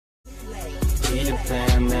extended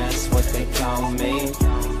fam, that's what they call me.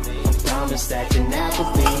 I promise that you never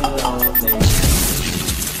be lonely.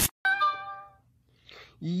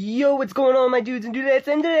 Yo, what's going on, my dudes and dudettes?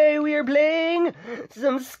 And today we are playing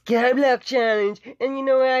some Skyblock challenge. And you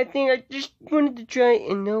know what? I think I just wanted to try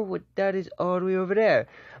and know what that is all the way over there.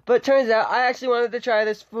 But turns out I actually wanted to try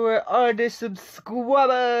this for all the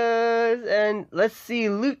subscribers. And let's see,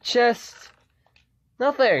 loot chest.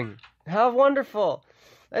 Nothing. How wonderful.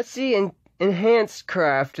 Let's see, enhanced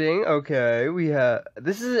crafting. Okay, we have.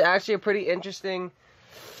 This is actually a pretty interesting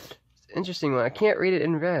one. I can't read it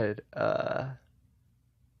in red.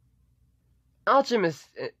 Alchemist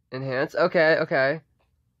enhance. Okay.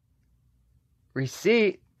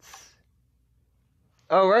 Receipts.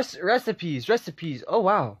 Oh, recipes. Oh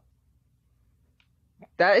wow.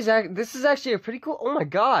 This is actually a pretty cool. Oh my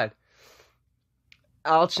god.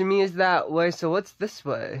 Alchemy is that way. So what's this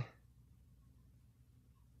way?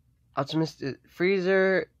 Alchemist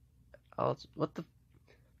freezer. What's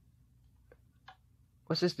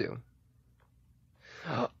this do?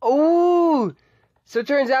 Oh. So it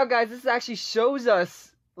turns out, guys, this actually shows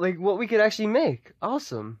us, like, what we could actually make.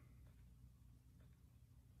 Awesome.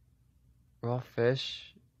 Raw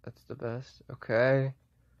fish. That's the best. Okay.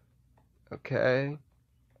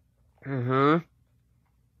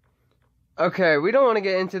 Okay, we don't want to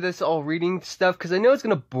get into this all reading stuff, because I know it's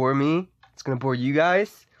going to bore me. It's going to bore you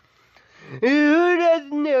guys. Who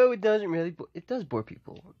doesn't know? It doesn't really it does bore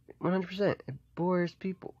people. 100%. It bores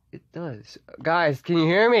people. It does. Guys, can you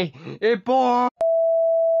hear me? It bores.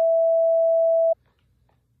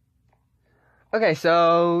 Okay,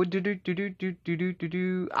 so I don't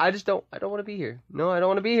want to be here. No, I don't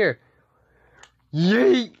want to be here.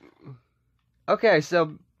 Yeet. Okay,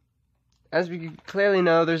 so as we clearly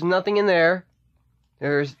know, there's nothing in there.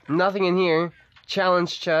 There's nothing in here.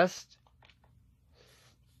 Challenge chest.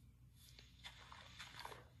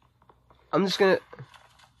 I'm just gonna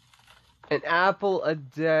an apple a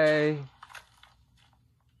day.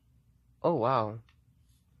 Oh wow.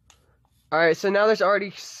 Alright, so now there's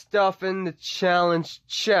already stuff in the challenge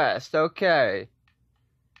chest. Okay.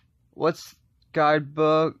 What's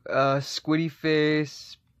guidebook? Squiddy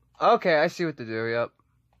face. Okay, I see what to do, yep.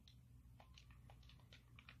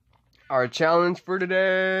 Our challenge for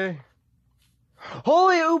today.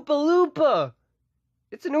 Holy Oompa Loompa!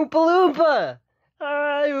 It's an Oompa Loompa!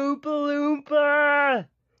 Hi, Oompa Loompa!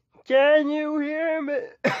 Can you hear me?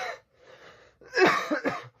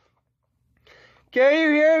 Can you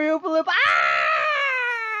hear me, Oompa Loompa?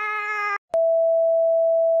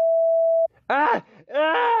 Ah!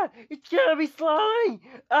 It's gonna be slowing!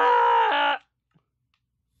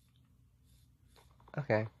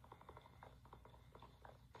 Okay.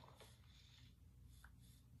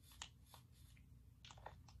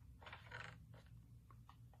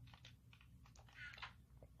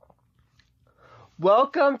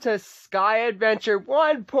 Welcome to Sky Adventure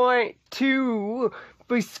 1.2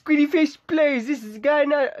 by Squiddy Fish Plays. This is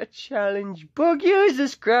not a challenge book.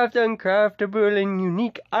 Users craft uncraftable and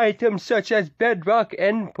unique items such as bedrock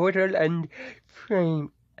and portal and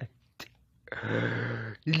frame.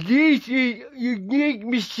 This is a unique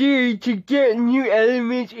machine to get new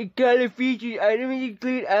elements and color features. Items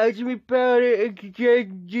include alchemy powder,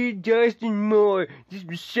 extract dust, and more. This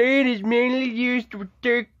machine is mainly used to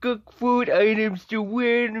cook food items to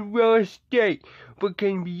wear in a raw state, but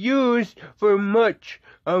can be used for much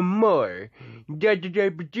more. A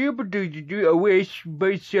wish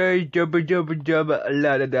by size, a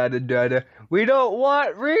lot. We don't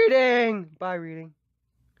want reading. Bye, reading.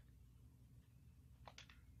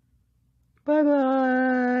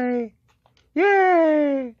 Bye-bye.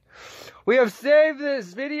 Yay! We have saved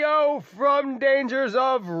this video from dangers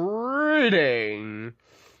of reading.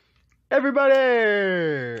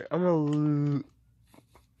 Everybody! I'm gonna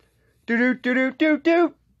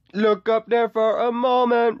look up there for a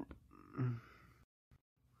moment.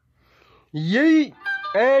 Yeet!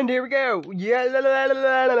 And here we go.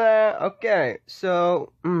 Yeah, okay,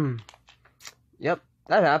 so, yep,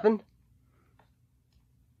 that happened.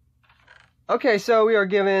 Okay, so we are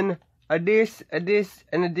given a this, and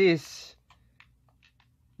a this.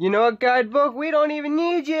 You know what, guidebook? We don't even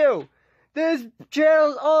need you! This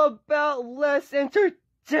channel's all about less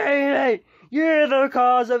entertaining! You're the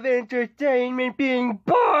cause of entertainment being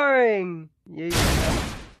boring! Yeah.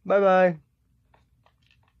 Bye-bye.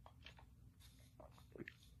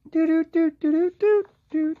 Do.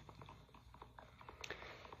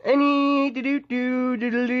 Any do.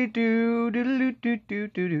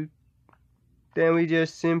 Then we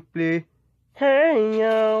just simply, hey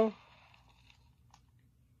yo.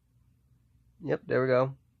 Yep, there we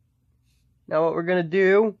go. Now what we're gonna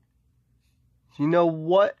do You know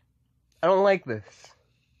what? I don't like this.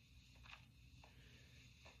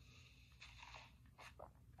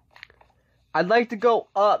 I'd like to go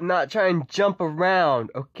up, not try and jump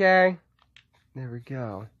around, okay? There we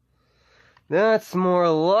go. That's more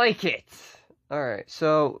like it. Alright,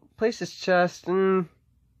 so place this chest and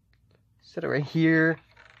set it right here.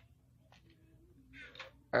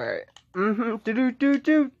 Alright. Do do do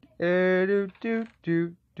do do do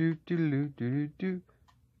do do do do do.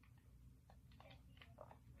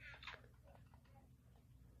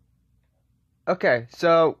 Okay,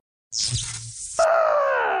 so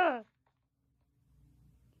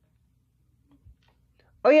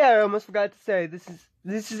oh yeah, I almost forgot to say this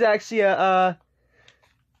is actually a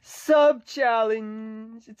sub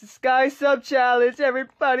challenge. It's a sky sub challenge,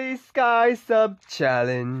 everybody. Sky sub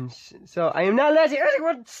challenge. So I am not letting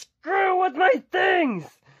anyone screw with my things.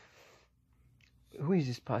 Who is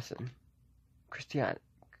this person? Christian.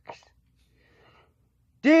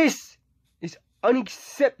 This is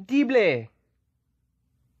unacceptable.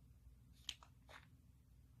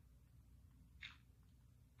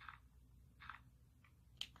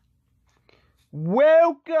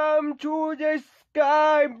 Welcome to the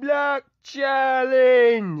Skyblock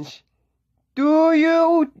challenge. Do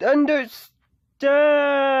you understand?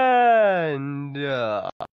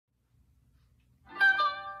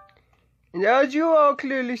 And as you all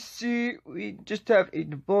clearly see, we just have a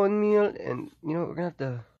bone meal, and you know, we're gonna have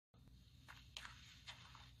to.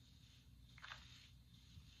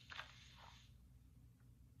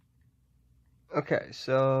 Okay,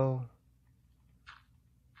 so.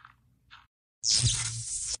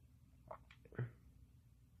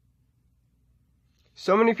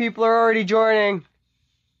 So many people are already joining.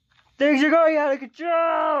 Things are going out of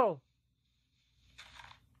control.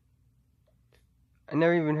 I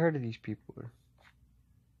never even heard of these people.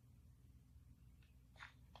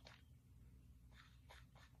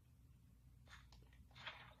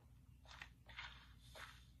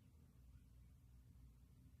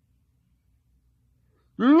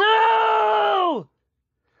 No!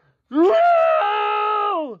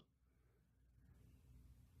 No!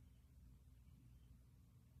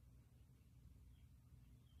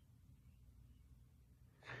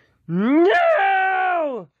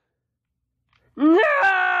 No!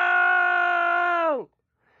 No!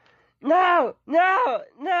 No! No!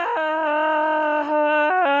 No!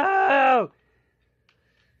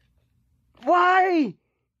 Why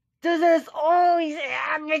does this always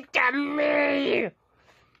happen to me?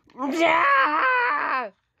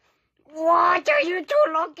 Yeah! What are you two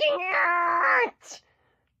looking at?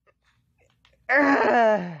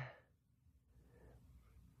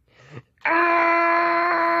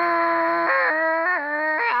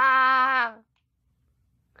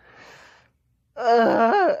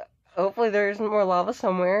 Hopefully there isn't more lava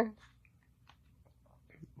somewhere.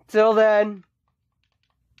 Till then.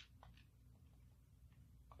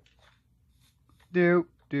 Do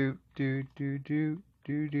do do do do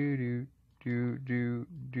do do do do do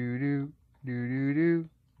do do do do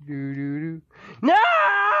do do do. No!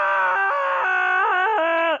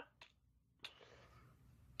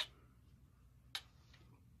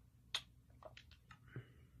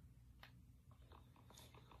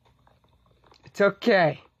 It's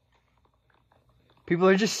okay. People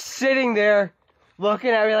are just sitting there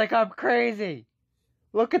looking at me like I'm crazy.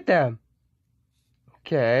 Look at them.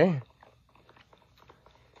 Okay.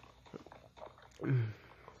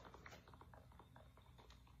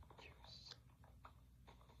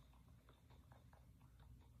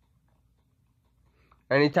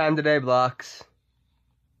 Anytime today, Blocks.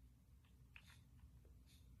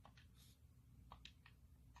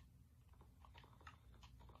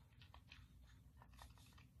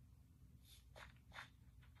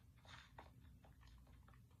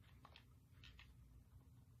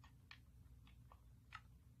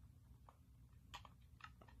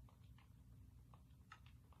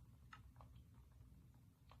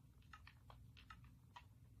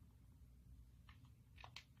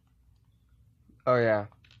 Oh yeah.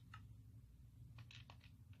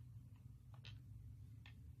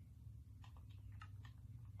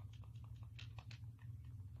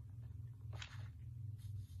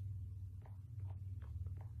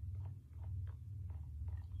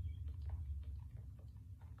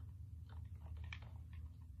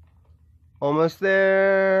 Almost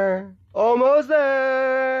there. Almost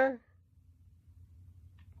there.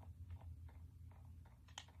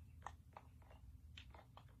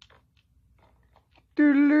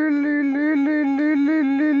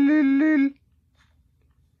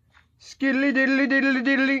 Skiddly diddly diddly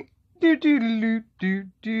diddly. Do do do do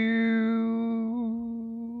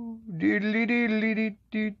do. Diddly diddly did.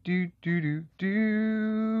 do do do do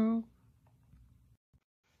do.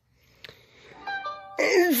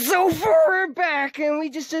 And so far we're back, and we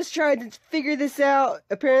just tried to figure this out.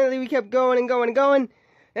 Apparently we kept going and going and going,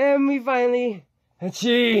 and we finally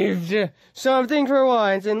achieved something for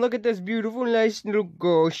once. And look at this beautiful, nice little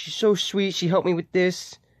girl. She's so sweet. She helped me with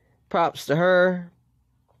this. Props to her.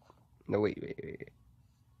 No, wait.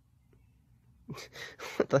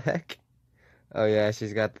 What the heck? Oh yeah,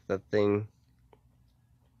 she's got the thing.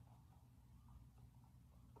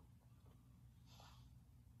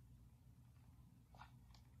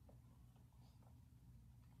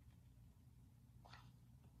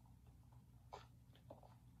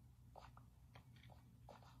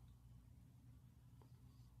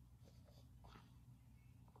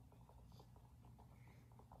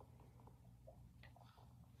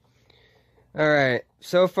 Alright,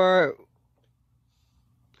 so far,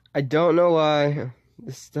 I don't know why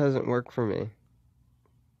this doesn't work for me.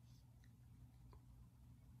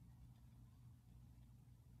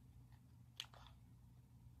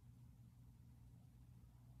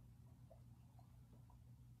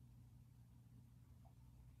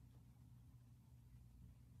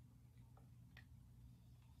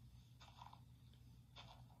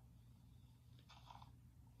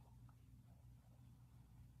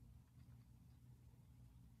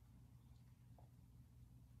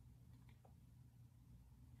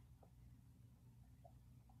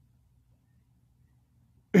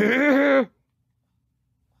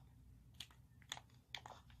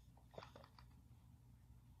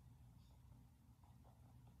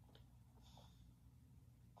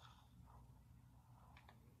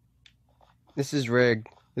 This is rigged.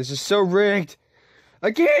 This is so rigged.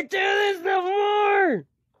 I can't do this no more!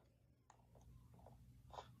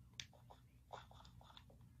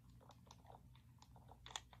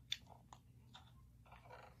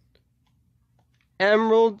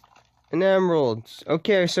 Emerald and emeralds.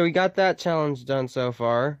 Okay, so we got that challenge done so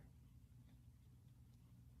far.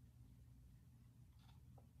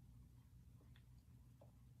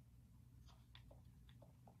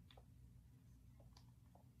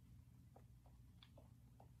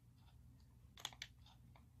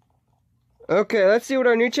 Okay, let's see what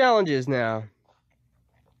our new challenge is now.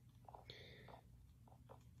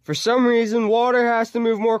 For some reason, water has to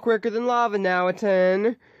move more quicker than lava now. A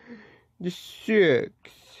 10 to 6.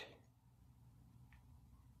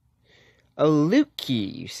 A loot key,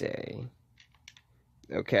 you say?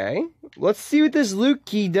 Okay, let's see what this loot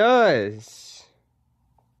key does.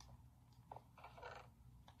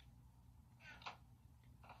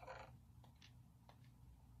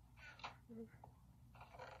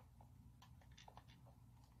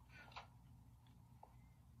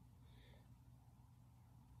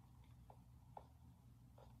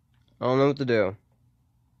 I don't know what to do.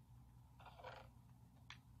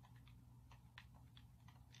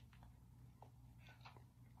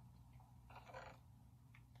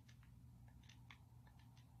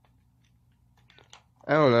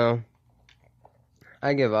 I don't know.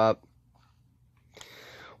 I give up.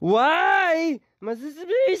 Why must this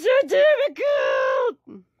be so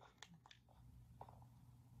difficult?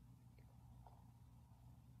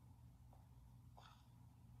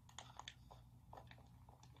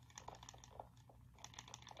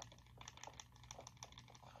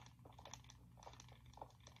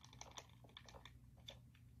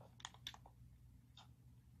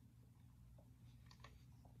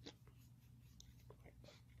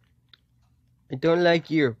 I don't like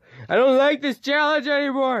you. I don't like this challenge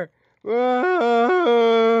anymore.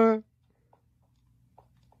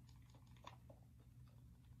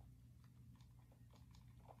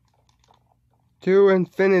 To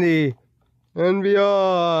infinity and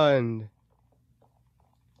beyond.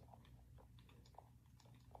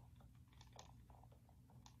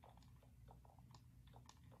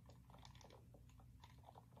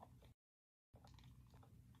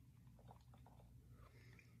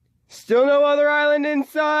 Still no other island in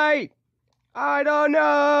sight. I don't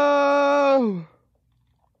know.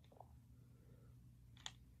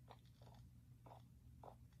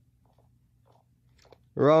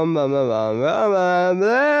 Rum bum bum bum bum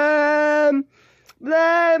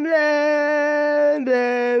blam blam blam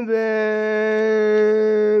blam blam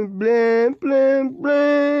blam blam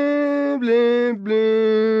blam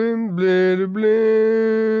blam blam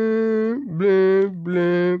blam blam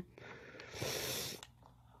blam.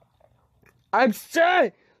 I'm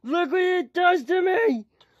sad. Look what it does to me.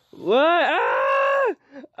 What? Ah!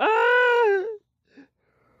 Ah!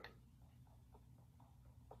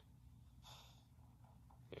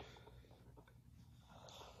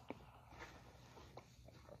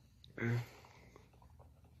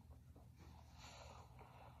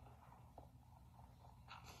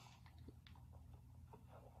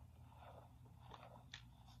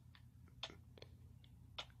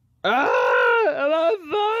 Ah! I'm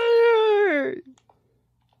on fire!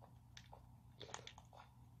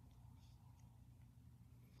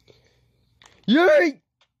 Yay!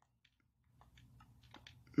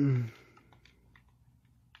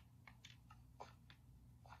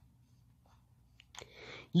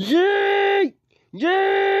 Yay!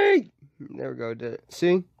 Yay! There we go. Did it.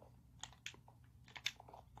 See?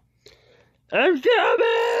 I'm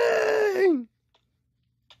coming!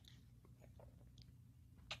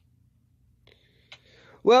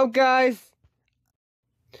 Well, guys,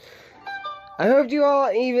 I hope you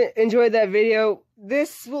all even enjoyed that video.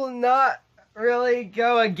 This will not really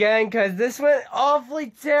go again because this went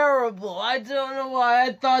awfully terrible. I don't know why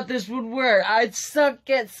I thought this would work. I suck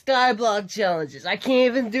at Skyblock challenges. I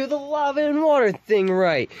can't even do the lava and water thing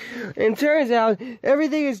right. And turns out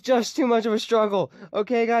everything is just too much of a struggle.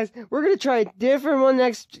 Okay, guys, we're gonna try a different one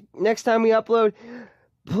next time we upload.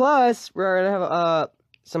 Plus, we're gonna have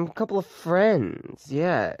some couple of friends,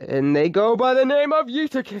 yeah, and they go by the name of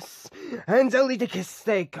Eutychus and Zoliticus.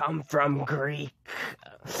 They come from Greek.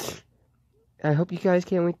 I hope you guys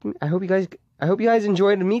can't wait. I hope you guys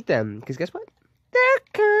enjoy to meet them. Because guess what? They're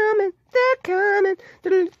coming. They're coming.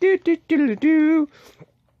 Do-do-do-do-do-do.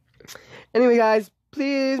 Anyway, guys,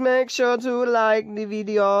 please make sure to like the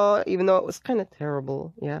video, even though it was kind of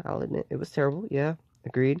terrible. Yeah, I'll admit it was terrible. Yeah,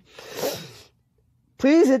 agreed.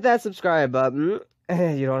 Please hit that subscribe button.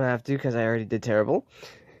 You don't have to because I already did terrible.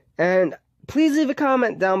 And please leave a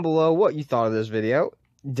comment down below what you thought of this video.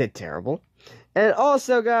 Did terrible. And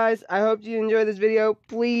also, guys, I hope you enjoyed this video.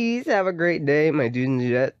 Please have a great day, my dudes and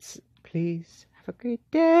dudettes. Please have a great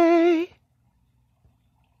day.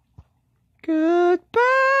 Goodbye.